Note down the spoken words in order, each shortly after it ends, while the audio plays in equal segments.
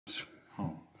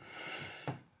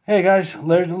Hey guys,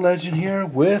 Larry the Legend here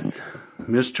with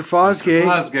Mr. Fosgate.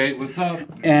 Fosgate, what's up?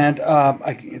 And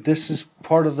this is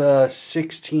part of the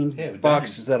 16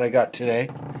 boxes that I got today.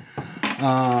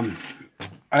 I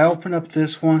opened up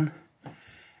this one,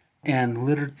 and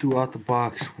littered throughout the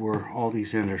box were all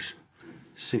these enders.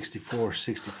 64,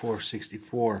 64,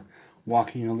 64.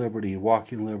 Walking in Liberty,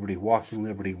 Walking Liberty, Walking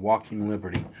Liberty, Walking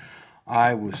Liberty.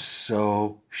 I was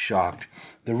so shocked.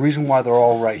 The reason why they're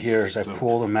all right here is I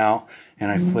pulled them out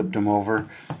and I flipped them over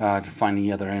to find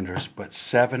the other enders. But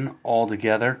 7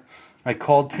 altogether. I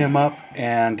called Tim up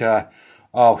and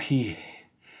he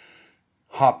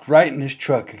hopped right in his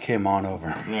truck and came on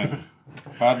over. Yeah.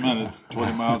 5 minutes,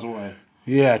 20 miles away.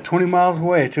 Yeah, 20 miles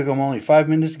away. It took him only 5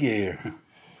 minutes to get here.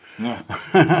 No.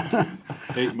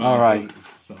 8 miles. All right.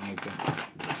 Something like that.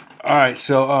 All right,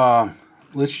 so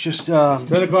let's just... it's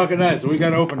 10 o'clock at night, so we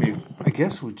got to open these. I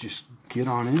guess we'll just get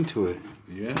on into it.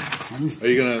 Yeah. Are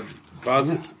you going to pause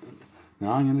it?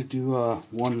 Now I'm going to do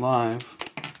one live.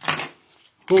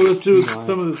 Well, let's do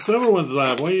some of the silver ones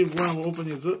live. Why do you want to open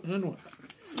these in one?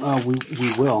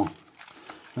 We will.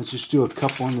 Let's just do a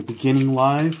couple in the beginning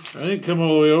live. I didn't come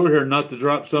all the way over here not to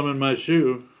drop some in my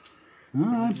shoe.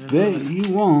 Oh, I bet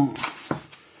you won't.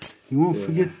 You won't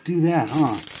forget to do that,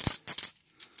 huh?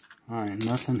 Alright,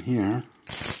 nothing here.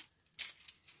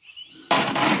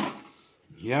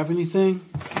 You have anything?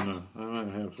 No, I might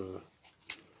have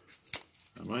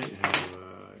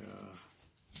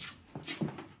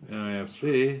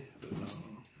NIFC, but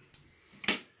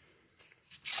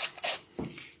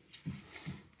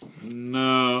no.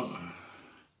 No.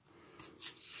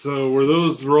 So were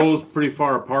those rolls pretty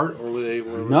far apart, or were they?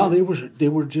 No, they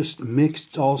were just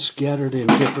mixed, all scattered in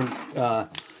different parts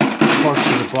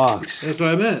of the box. That's what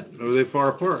I meant. Were they far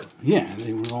apart? Yeah,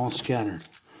 they were all scattered.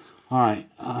 All right,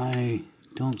 I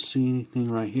don't see anything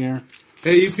right here.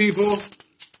 Hey, you people,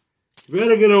 you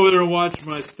better get over there and watch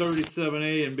my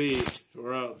 37A and B,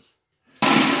 or else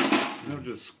I'm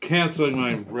just canceling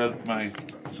my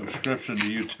subscription to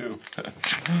YouTube.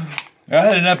 I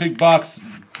had an Epic box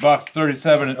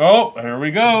 37. Oh, here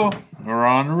we go. We're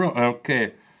on the road.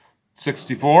 Okay,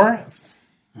 64.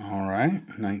 All right,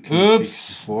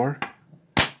 1964.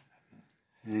 Oops.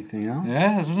 Anything else?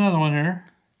 Yeah, there's another one here.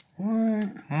 What?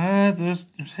 Heck,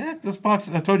 this box,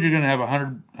 I told you you're going to have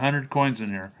 100 coins in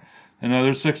here.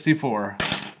 Another 64.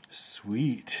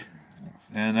 Sweet.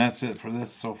 And that's it for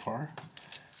this so far.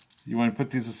 You want to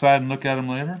put these aside and look at them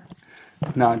later?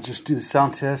 No, just do the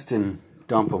sound test and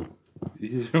dump them.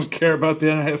 You don't care about the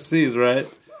NIFCs, right?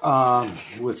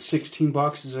 With 16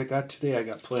 boxes I got today, I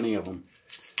got plenty of them.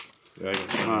 Yeah, I got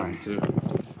some all right. too.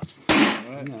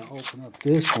 I'm going to open up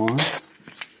this one.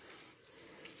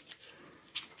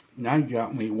 Now you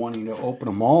got me wanting to open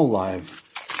them all live.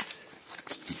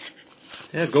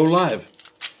 Yeah, go live.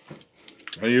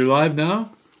 Are you live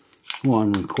now? Well,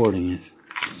 I'm recording it.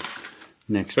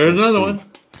 Next. There's another one.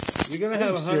 You're going to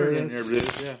have 100 in here, dude.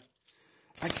 Yeah.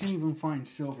 I can't even find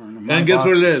silver in my And guess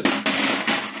boxes. what it is?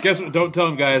 Guess what? Don't tell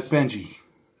them, guys. Benji.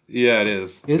 Yeah, it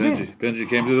is. Is Benji. it? Benji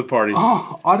came to the party.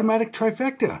 Oh, automatic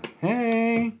trifecta.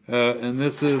 Hey. And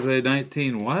this is a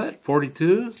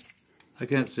 42? I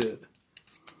can't see it.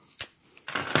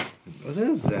 What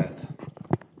is that?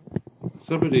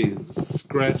 Somebody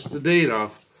scratched the date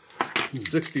off.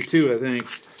 62, I think.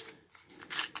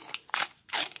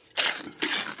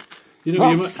 You know,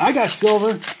 Well, I got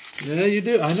silver. Yeah, you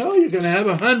do. I know you're going to have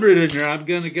 100 in here. I'm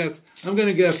going to guess. What am I going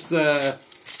to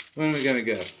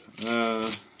guess?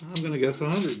 I'm going to guess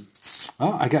 100.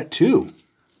 Oh, I got 2.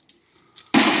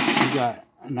 I got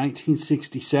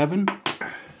 1967,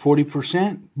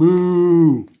 40%.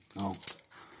 Boo. Oh.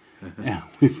 Yeah,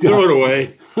 we've got, throw it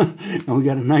away. And we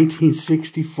got a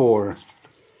 1964.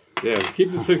 Yeah,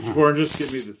 keep the 64 and just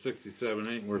give me the 67.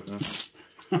 It ain't worth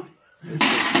nothing.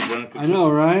 I know,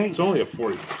 right? It's only a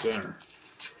 40%er.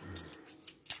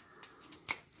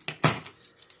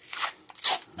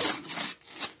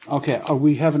 Okay, are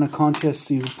we having a contest to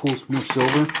see who pulls more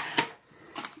silver?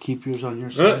 Keep yours on your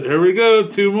side. Here we go.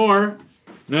 2 more.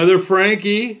 Another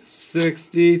Frankie.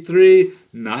 63.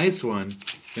 Nice one.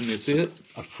 Can you see it?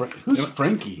 Who's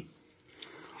Frankie?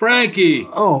 Frankie.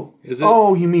 Oh. Is it?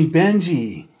 Oh, you mean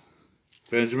Benji.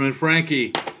 Benjamin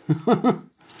Frankie.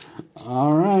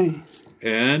 All right.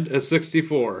 And a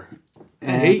 64. I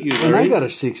hate you, Larry. And I got a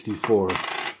 64.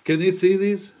 Can they see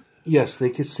these? Yes, they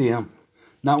can see them.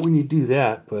 Not when you do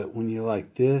that, but when you're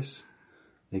like this,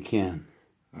 they can.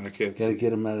 I can't Got to get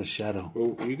them out of shadow.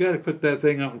 Well, you got to put that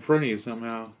thing out in front of you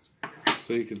somehow,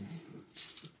 so you can.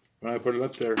 When I put it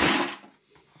up there.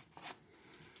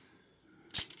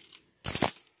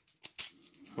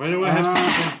 Why do I have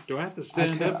to? Do I have to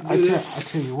stand up and do this? I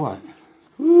tell you what.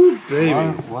 Ooh, baby.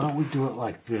 Why don't we do it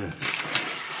like this?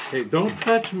 Hey, don't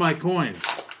touch my coins.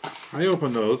 I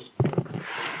opened those.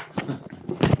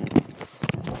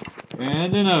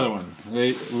 And another one.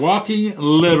 A Walking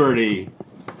Liberty.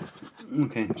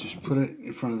 Okay, just put it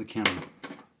in front of the camera.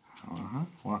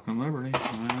 Walking Liberty.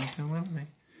 Walking Liberty.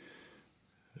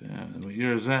 Yeah, what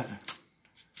year is that?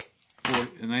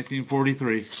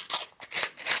 1943.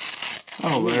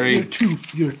 Oh, Larry.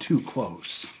 You're too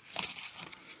close.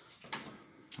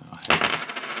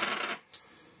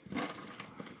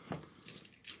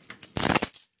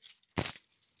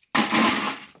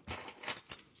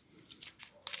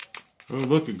 Oh,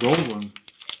 look, a gold one.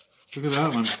 Look at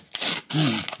that one. Is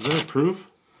that a proof?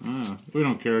 We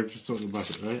don't care. Just throw it in the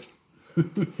bucket, right?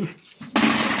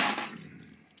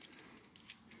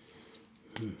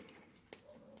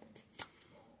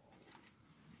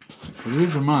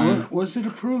 These are mine. Was it a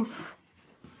proof?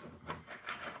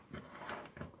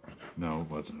 No, it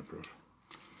wasn't a proof.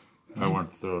 I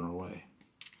weren't throwing it away.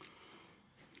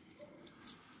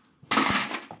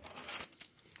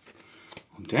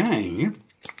 Dang, you're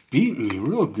beating me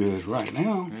real good right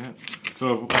now. Yeah.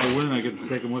 So if I win, I get to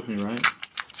take them with me, right?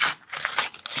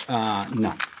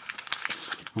 No.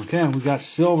 Okay, we got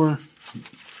silver.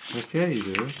 Okay, you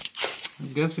do.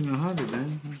 I'm guessing 100,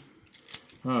 man.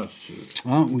 Oh, shoot.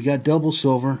 Well, we got double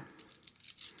silver.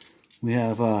 We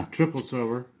have triple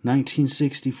silver.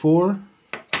 1964.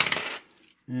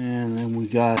 And then we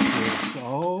got this,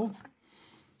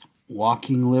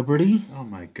 Walking Liberty. Oh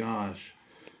my gosh.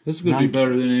 This is going to be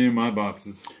better than any of my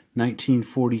boxes.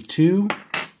 1942.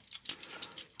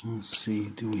 Let's see,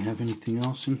 do we have anything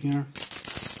else in here?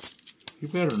 You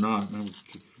better not. No,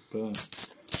 keep that.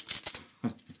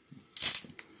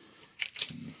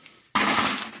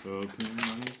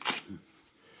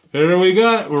 There we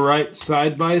go. We're right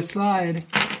side by side.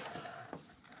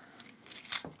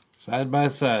 Side by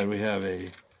side, we have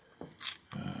a.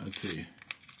 Let's see.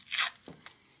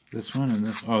 This one and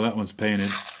this. Oh, that one's painted,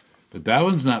 but that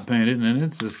one's not painted, and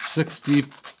it's a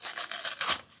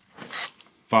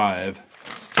 65.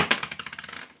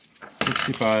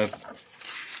 65.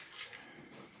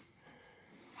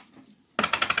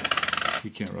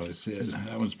 You can't really see it.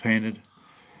 That one's painted.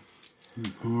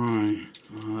 Alright.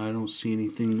 I don't see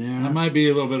anything there. I might be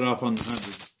a little bit off on the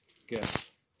 100.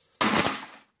 Guess.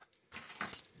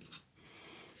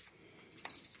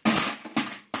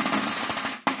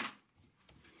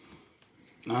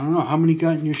 I don't know. How many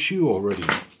got in your shoe already?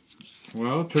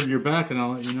 Well, turn your back and I'll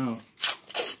let you know.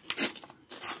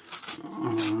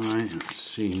 Alright, let's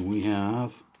see. We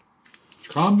have...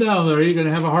 Calm down there. You're going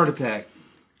to have a heart attack.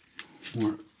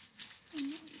 Alright.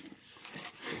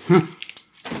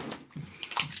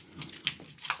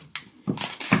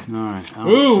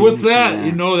 Ooh, what's that? There.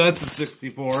 You know that's a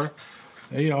 64.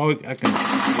 You know, is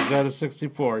that a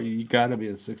 64? You got to be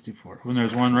a 64. When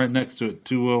there's one right next to it,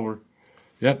 2 over.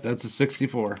 Yep, that's a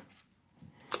 64.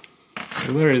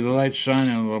 Hey, Larry, the light's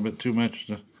shining a little bit too much.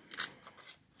 And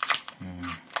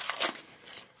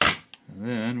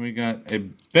then we got a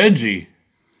Benji.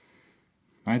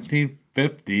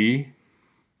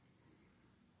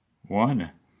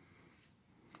 1951.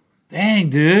 Dang,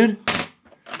 dude.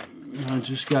 I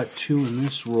just got 2 in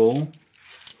this roll.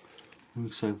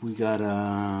 Looks like we got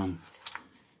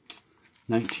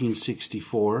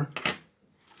 1964.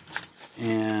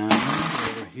 And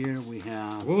over here we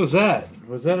have... What was that?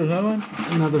 Was that another one?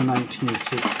 Another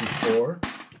 1964.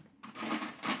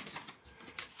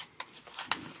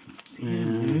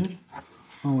 And...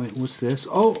 Oh, wait, what's this?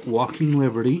 Oh, Walking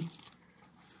Liberty.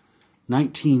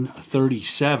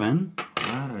 1937.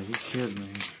 God, are you kidding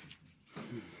me?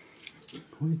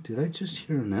 Wait, did I just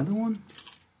hear another one?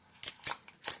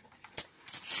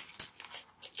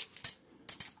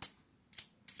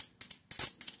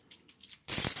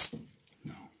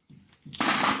 No.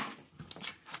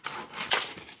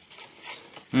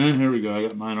 And here we go. I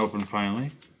got mine open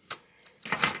finally.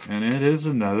 And it is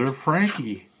another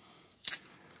Frankie.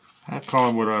 I call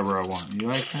him whatever I want. You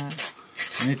like that?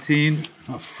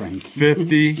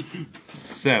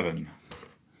 1957.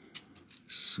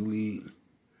 Sweet.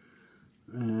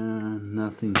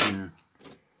 Nothing here.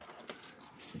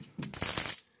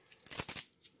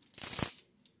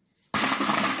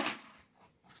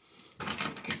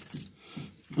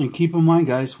 And keep in mind,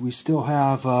 guys, we still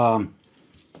have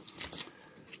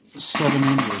 7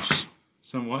 enders.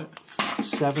 Some what?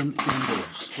 7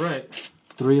 enders. Right.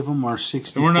 3 of them are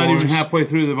 64s. And we're not even halfway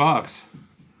through the box.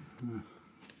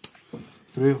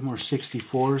 3 of them are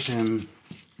 64s, and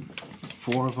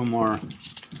 4 of them are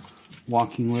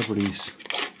Walking Liberties.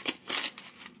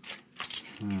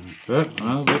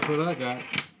 Well, that's what I got.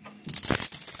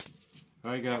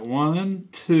 I got 1,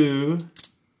 2,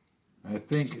 I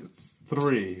think it's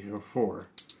 3 or 4.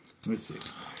 Let me see.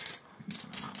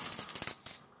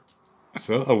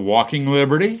 So, a Walking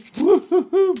Liberty.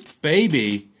 Woo-hoo-hoo,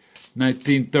 baby.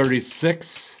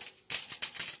 1936.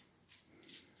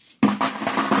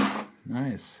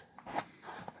 Nice.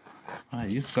 Oh,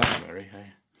 you suck, Larry.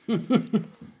 Better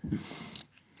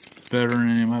than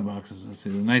any of my boxes. Let's see.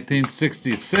 The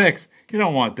 1966. You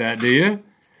don't want that, do you?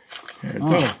 Here,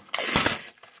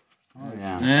 Oh,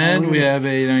 yeah. And we have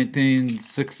a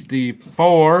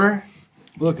 1964.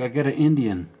 Look, I got an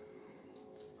Indian.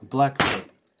 A Blackfoot.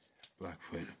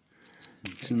 Blackfoot.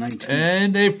 It's a 19,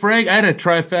 And a Frank. I had a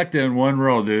trifecta in one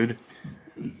roll, dude.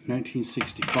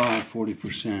 1965,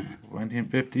 40%.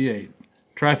 1958.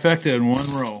 Trifecta in one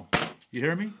roll. You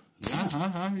hear me?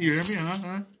 Yeah. You hear me?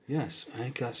 Yes, I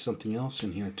got something else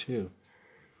in here too.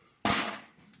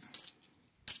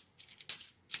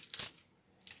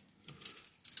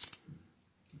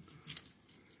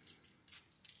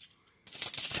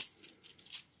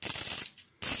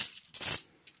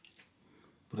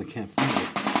 But I can't find it.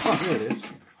 Oh, here it is.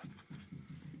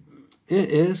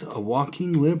 It is a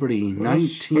Walking Liberty, Put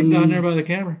it down there by the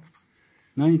camera.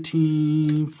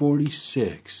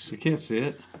 1946. You can't see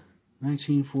it.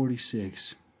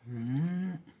 1946.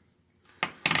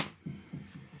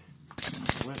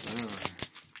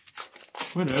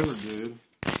 Whatever, dude.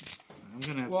 I'm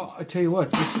gonna have Well, I tell you what,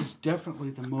 this is definitely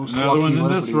the most another one Walking in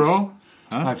this Liberties row.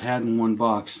 Huh? I've had in one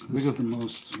box. This is the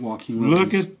most Walking Look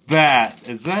Liberties. at that.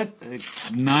 Is that a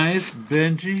nice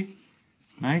Benji?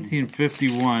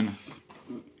 1951.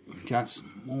 Got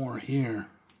some more here.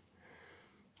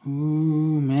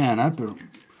 Ooh, man, I've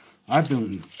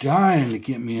been dying to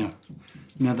get me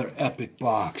another epic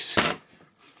box.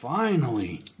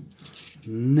 Finally,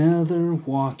 another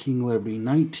Walking Liberty,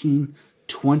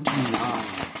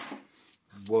 1929.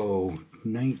 Whoa,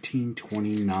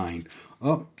 1929.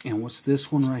 Oh, and what's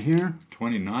this one right here?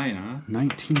 29, huh?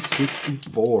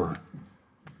 1964.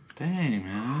 Dang,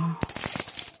 man.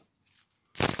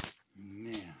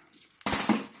 Man.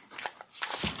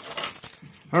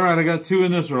 All right, I got 2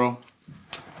 in this row.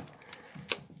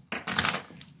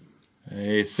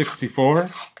 A 64.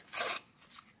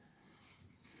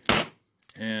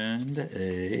 And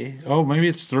a... Oh, maybe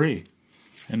it's 3.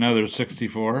 Another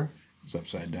 64. It's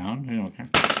upside down. You don't care.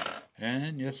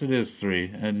 And yes, it is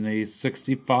 3. And a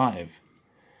 65.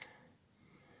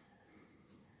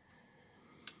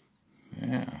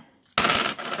 Yeah.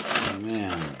 Oh,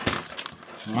 man.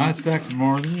 My stack's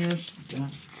more than yours.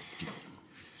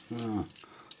 Let's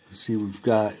see, we've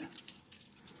got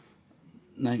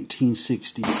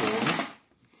 1964.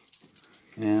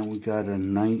 And we got a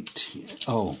 19...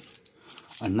 Oh.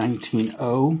 A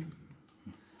 19-0.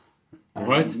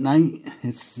 What?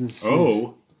 It's this.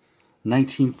 Oh.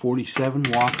 1947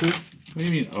 Walker. What do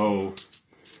you mean, oh?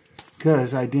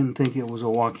 Because I didn't think it was a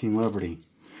Walking Liberty.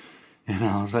 And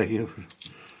I was like, it was,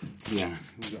 yeah.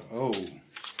 It was a, oh.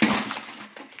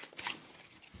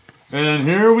 And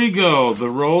here we go. The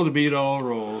roll to beat all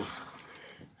rolls.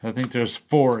 I think there's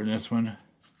 4 in this one.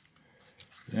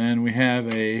 And we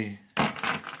have a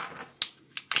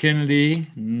Kennedy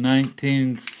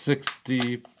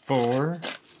 1964.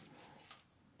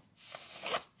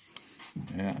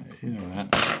 Yeah, you know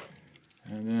that.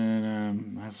 And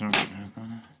then, that's okay,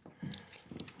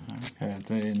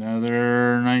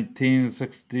 another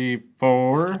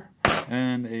 1964.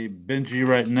 And a Benji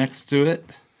right next to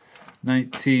it.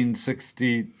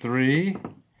 1963.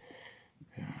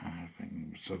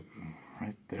 So,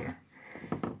 right there.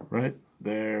 Right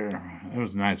there. That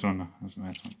was a nice one. That was a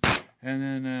nice one. And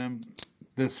then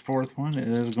this 4th one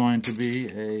is going to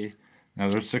be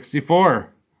another 64.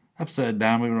 Upside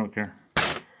down, we don't care.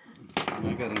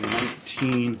 I got a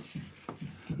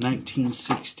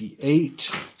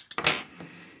 1968.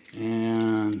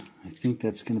 And I think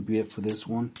that's going to be it for this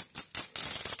one.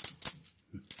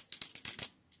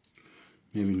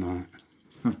 Maybe not.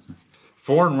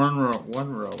 4 in one row.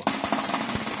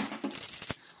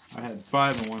 I had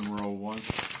 5 in one row once.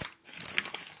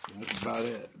 So that's about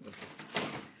it.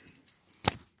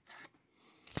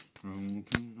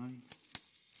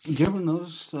 You ever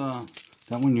notice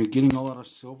that when you're getting a lot of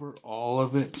silver, all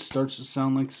of it starts to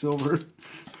sound like silver?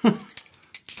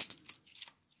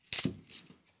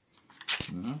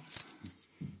 No?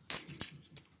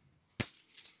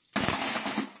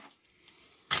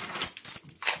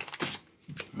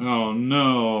 Oh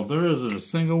no, there isn't a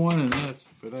single one in this.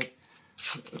 But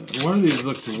one of these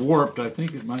looks warped. I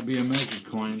think it might be a magic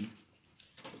coin.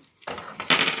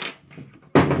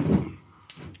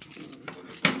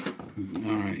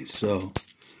 Alright, so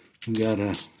we got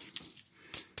a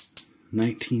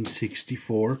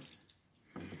 1964.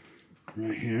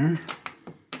 Right here.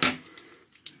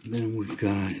 Then we've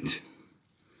got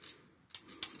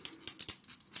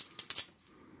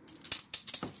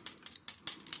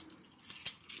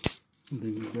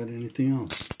then we've got anything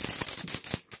else.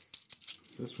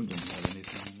 This one doesn't have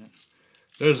anything in it.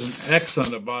 There's an X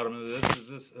on the bottom of this. Is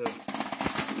this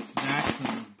Snacks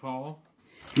and Paul?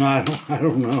 I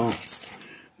don't know.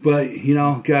 But you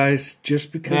know, guys,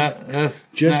 just because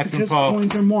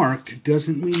coins are marked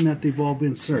doesn't mean that they've all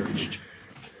been searched.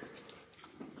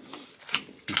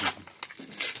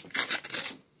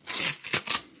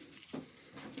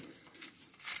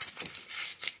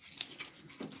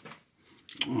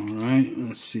 Alright,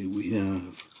 let's see, we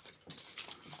have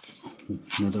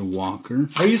another Walker.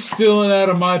 Are you stealing out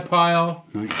of my pile?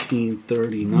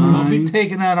 1939. I'll be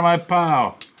taken out of my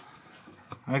pile.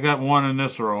 I got one in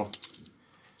this roll.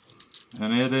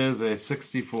 And it is a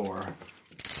 64.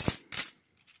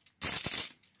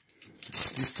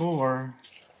 64.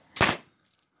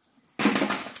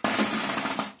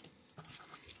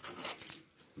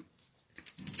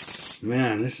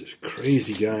 Man, this is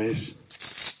crazy, guys.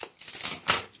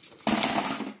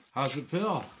 How's it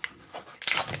feel?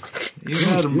 You've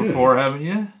had them before, haven't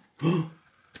you?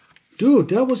 Dude,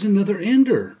 that was another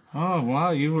ender. Oh,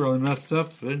 wow, you really messed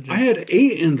up, didn't you? I had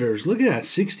 8 enders. Look at that,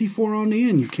 64 on the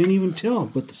end. You can't even tell,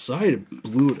 but the side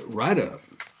blew it right up.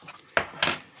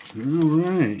 All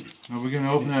right. Are we going to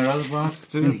open that other box,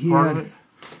 too?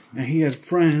 And he had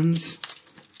friends.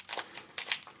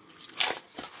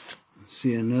 Let's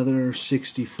see, another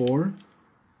 64.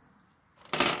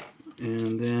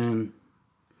 And then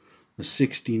a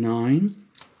 69.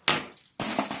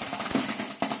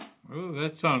 Oh,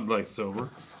 that sounds like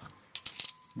silver.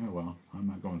 Oh, well, I'm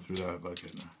not going through that like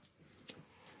it now.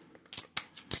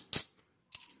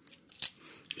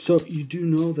 So you do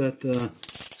know that the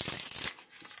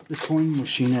coin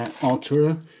machine at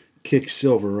Altura kicks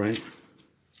silver, right?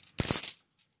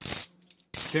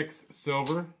 Kicks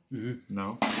silver? Mm-hmm.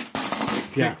 No.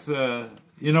 It kicks,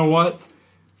 you know what?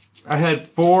 I had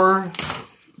 4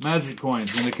 magic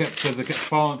coins, and because it kept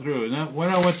falling through. And then when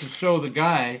I went to show the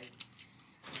guy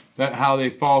that how they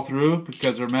fall through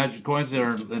because they're magic coins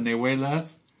and they weigh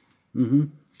less. Mm-hmm.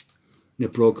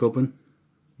 It broke open?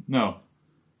 No.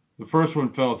 The first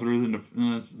one fell through, and the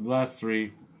last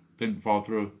 3 didn't fall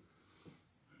through.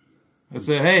 I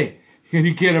said, hey, can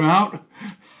you get them out?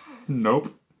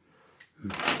 Nope.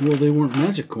 Well, they weren't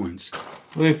magic coins.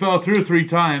 Well, they fell through 3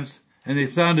 times, and they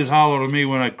sounded hollow to me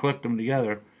when I clicked them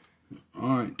together.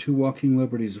 All right, 2 Walking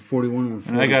Liberties, a 41 and a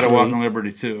 43. And I got a Walking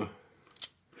Liberty, too.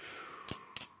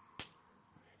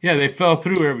 Yeah, they fell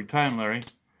through every time, Larry.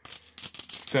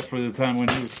 Except for the time when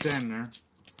he was standing there.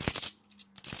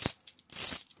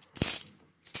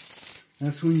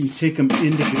 That's when you take them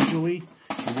individually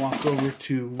and walk over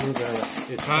to where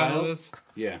the tile is?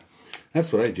 Yeah,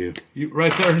 that's what I do. You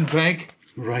right there in the bank?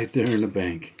 Right there in the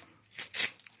bank.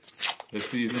 Let's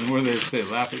see, and where they say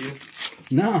laugh at you?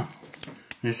 No.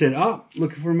 I said, oh,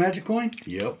 looking for a magic coin?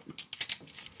 Yep.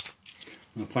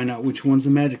 I'll find out which one's the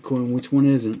magic coin, which one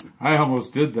isn't. I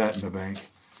almost did that in the bank.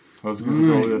 I was going to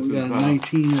go this we got tile.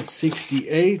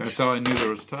 1968. That's how I knew there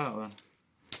was a tile then.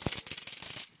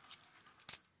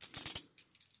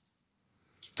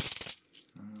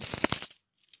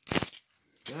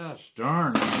 Gosh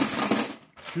darn.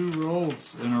 2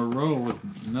 rolls in a row with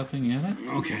nothing in it?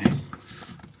 Okay.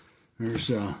 There's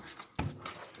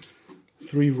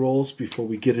 3 rolls before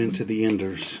we get into the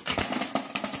enders.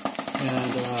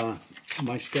 And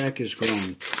my stack is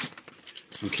growing.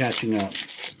 I'm catching up.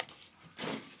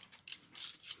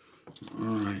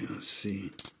 Alright, let's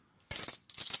see.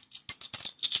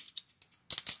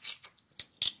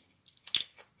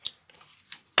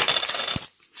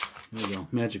 There we go,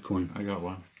 magic coin. I got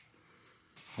one.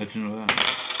 How'd you know that?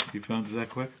 You found it that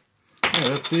quick? Yeah,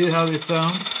 let's see how they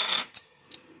sound.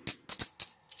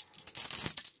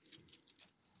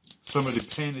 Somebody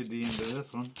painted the end of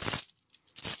this one.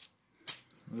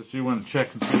 Unless you want to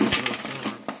check and see if it's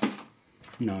silver.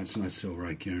 No, it's not silver.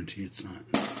 I guarantee it's not.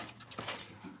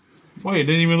 Well, you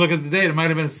didn't even look at the date. It might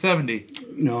have been a 70.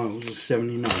 No, it was a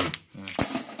 79. Yeah.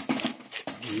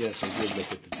 Yes, I did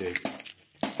look at the date.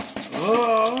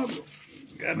 Oh,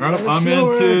 I'm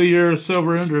into your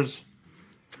silver enders.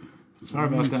 Sorry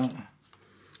about that.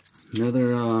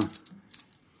 Another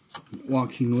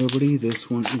Walking Liberty. This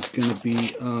one is going to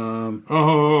be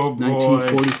oh boy,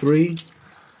 1943.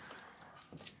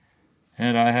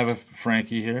 And I have a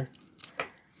Frankie here.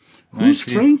 Who's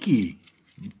Frankie?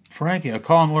 Frankie. I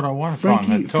call him what I want to call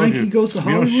him. I told Frankie you. goes to If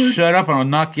you Hollywood? don't shut up, and I'll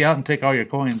knock you out and take all your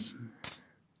coins.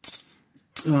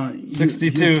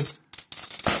 62.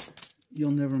 You'll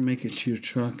never make it to your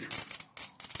truck.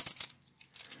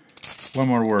 One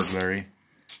more word, Larry.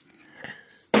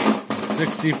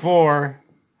 64.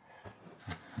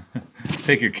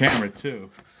 Take your camera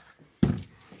too.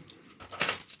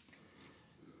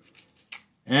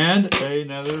 And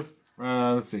another,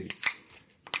 let's see,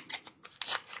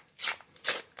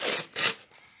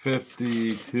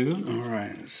 52. All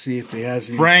right, let's see if he has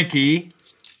any Frankie.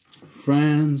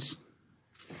 friends.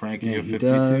 Frankie of He 52.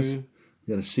 does.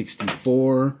 Got a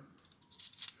 64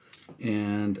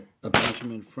 and a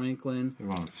Benjamin Franklin. We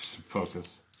want to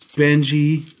focus.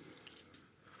 Benji,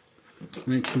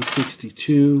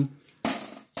 1962.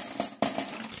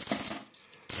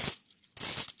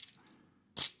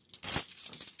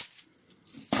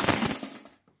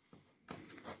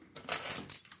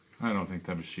 I don't think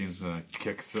that machine's gonna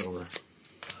kick silver.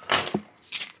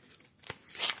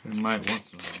 It might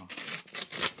once in a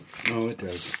while. Oh, it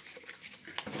does.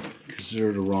 Because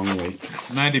they're the wrong weight.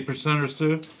 90%ers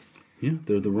too? Yeah,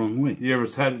 they're the wrong weight. You ever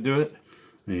had to do it?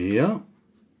 Yeah.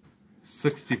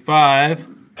 65.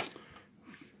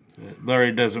 That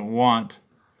Larry doesn't want.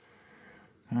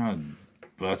 Oh,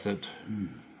 bless it.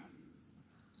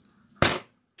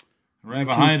 Right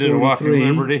behind it, a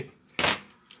Walking Liberty.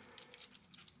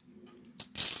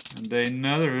 And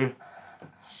another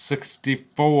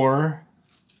 64.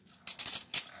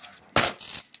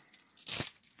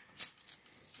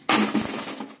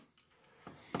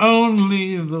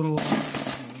 Only the lonely.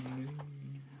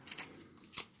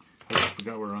 I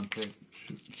forgot we're on tape.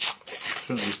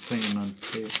 Shouldn't be singing on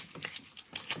tape.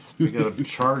 We gotta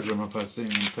charge them if I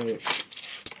sing on tape.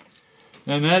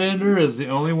 And that ender is the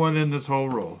only one in this whole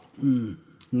roll.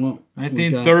 Well,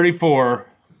 1934.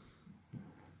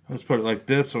 Let's put it like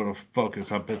this so it'll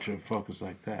focus. I bet you it'll focus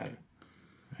like that.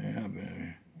 Yeah,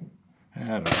 baby.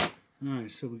 All right,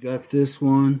 so we got this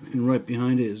one, and right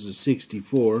behind it is a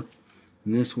 64.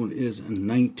 And this one is a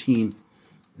 19.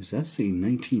 Does that say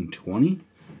 1920?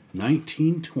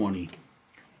 1920.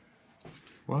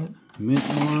 What?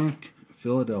 Mint-Mark,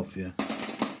 Philadelphia.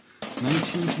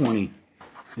 1920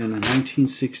 and a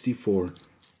 1964.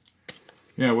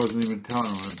 Yeah, I wasn't even telling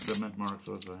them what the mint marks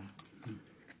was.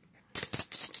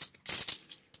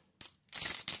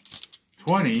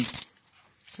 20?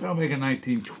 They don't make a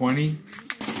 1920.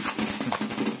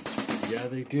 Yeah,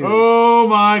 they do. Oh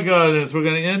my goodness. We're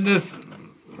going to end this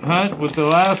hunt with the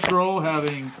last roll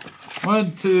having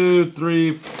 1, 2,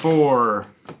 3, 4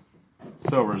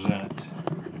 silvers in it.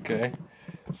 Okay.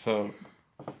 So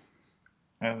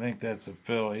I think that's a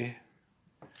Philly.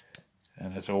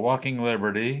 And it's a Walking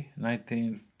Liberty,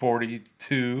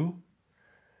 1942.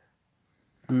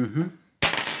 Mm-hmm.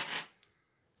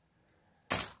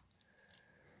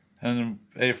 And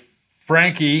a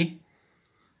Frankie,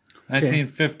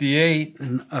 1958.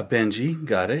 And a Benji,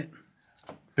 got it.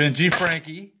 Benji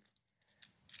Frankie.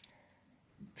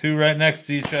 Two right next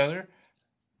to each other.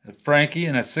 A Frankie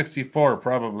and a 64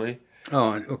 probably.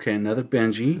 Oh, okay, another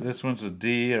Benji. This one's a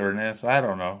D or an S. I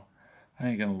don't know. I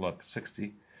ain't gonna look.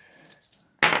 60.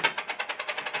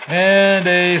 And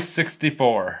a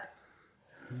 64.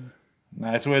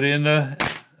 Nice way to end that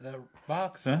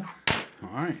box, huh? All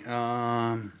right.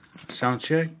 Sound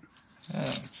check.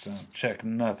 Sound check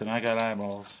nothing. I got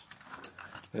eyeballs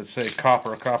that say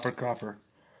copper, copper, copper.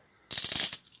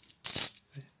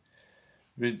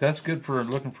 That's good for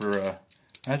looking for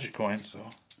magic coins. So.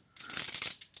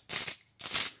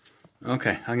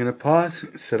 Okay, I'm gonna pause.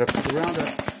 Set up the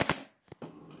roundup.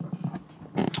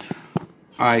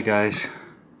 All right, guys.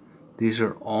 These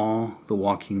are all the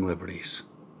Walking Liberties.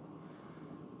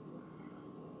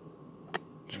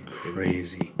 It's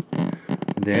crazy.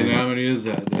 Then, And how many is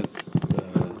that? That's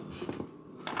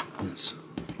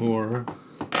 4,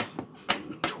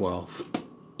 12,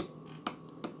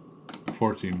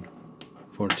 14,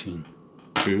 14.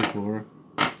 2, 4,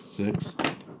 6,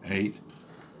 8,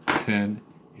 10,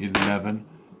 11,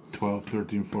 12,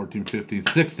 13, 14, 15,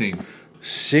 16.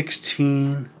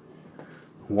 16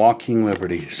 Walking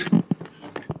Liberties.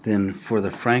 Then for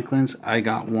the Franklins, I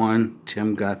got one.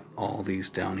 Tim got all these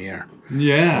down here.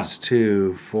 Yeah. That's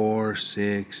 2, 4,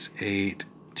 6, 8,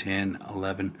 10,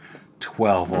 11,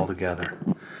 12 altogether.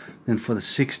 Then for the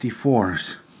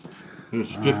 64s.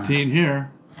 There's 15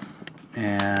 here.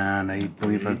 And I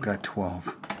believe I've got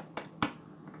 12.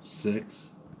 6,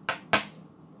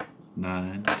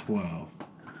 9, 12.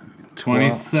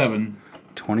 27.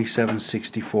 27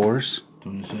 64s.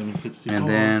 27, 64. And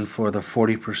then for the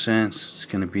 40%, it's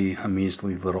going to be a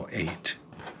measly little 8.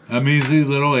 A measly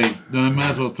little 8. I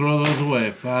might as well throw those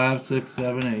away. 5, 6,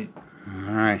 7, 8.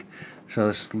 All right. So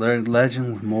this is Larry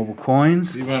Legend with Mobile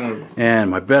Coins. You better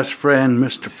And my best friend,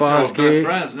 Mr. best Fosgate.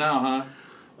 friends now, huh?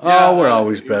 Oh, we're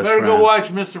always best friends. Better friends. go watch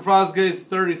Mr. Fosgate's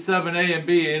 37A and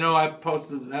B. You know, I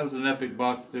posted, that was an epic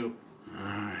box too.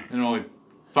 Alright. And only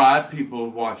 5 people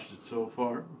have watched it so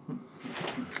far.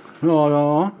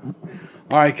 Oh,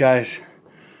 alright, guys.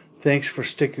 Thanks for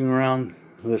sticking around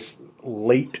this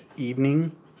late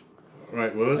evening.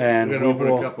 Right, well, and we're going to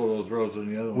open a couple of those rows on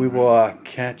the other one. We will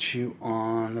catch you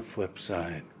on the flip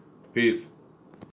side. Peace.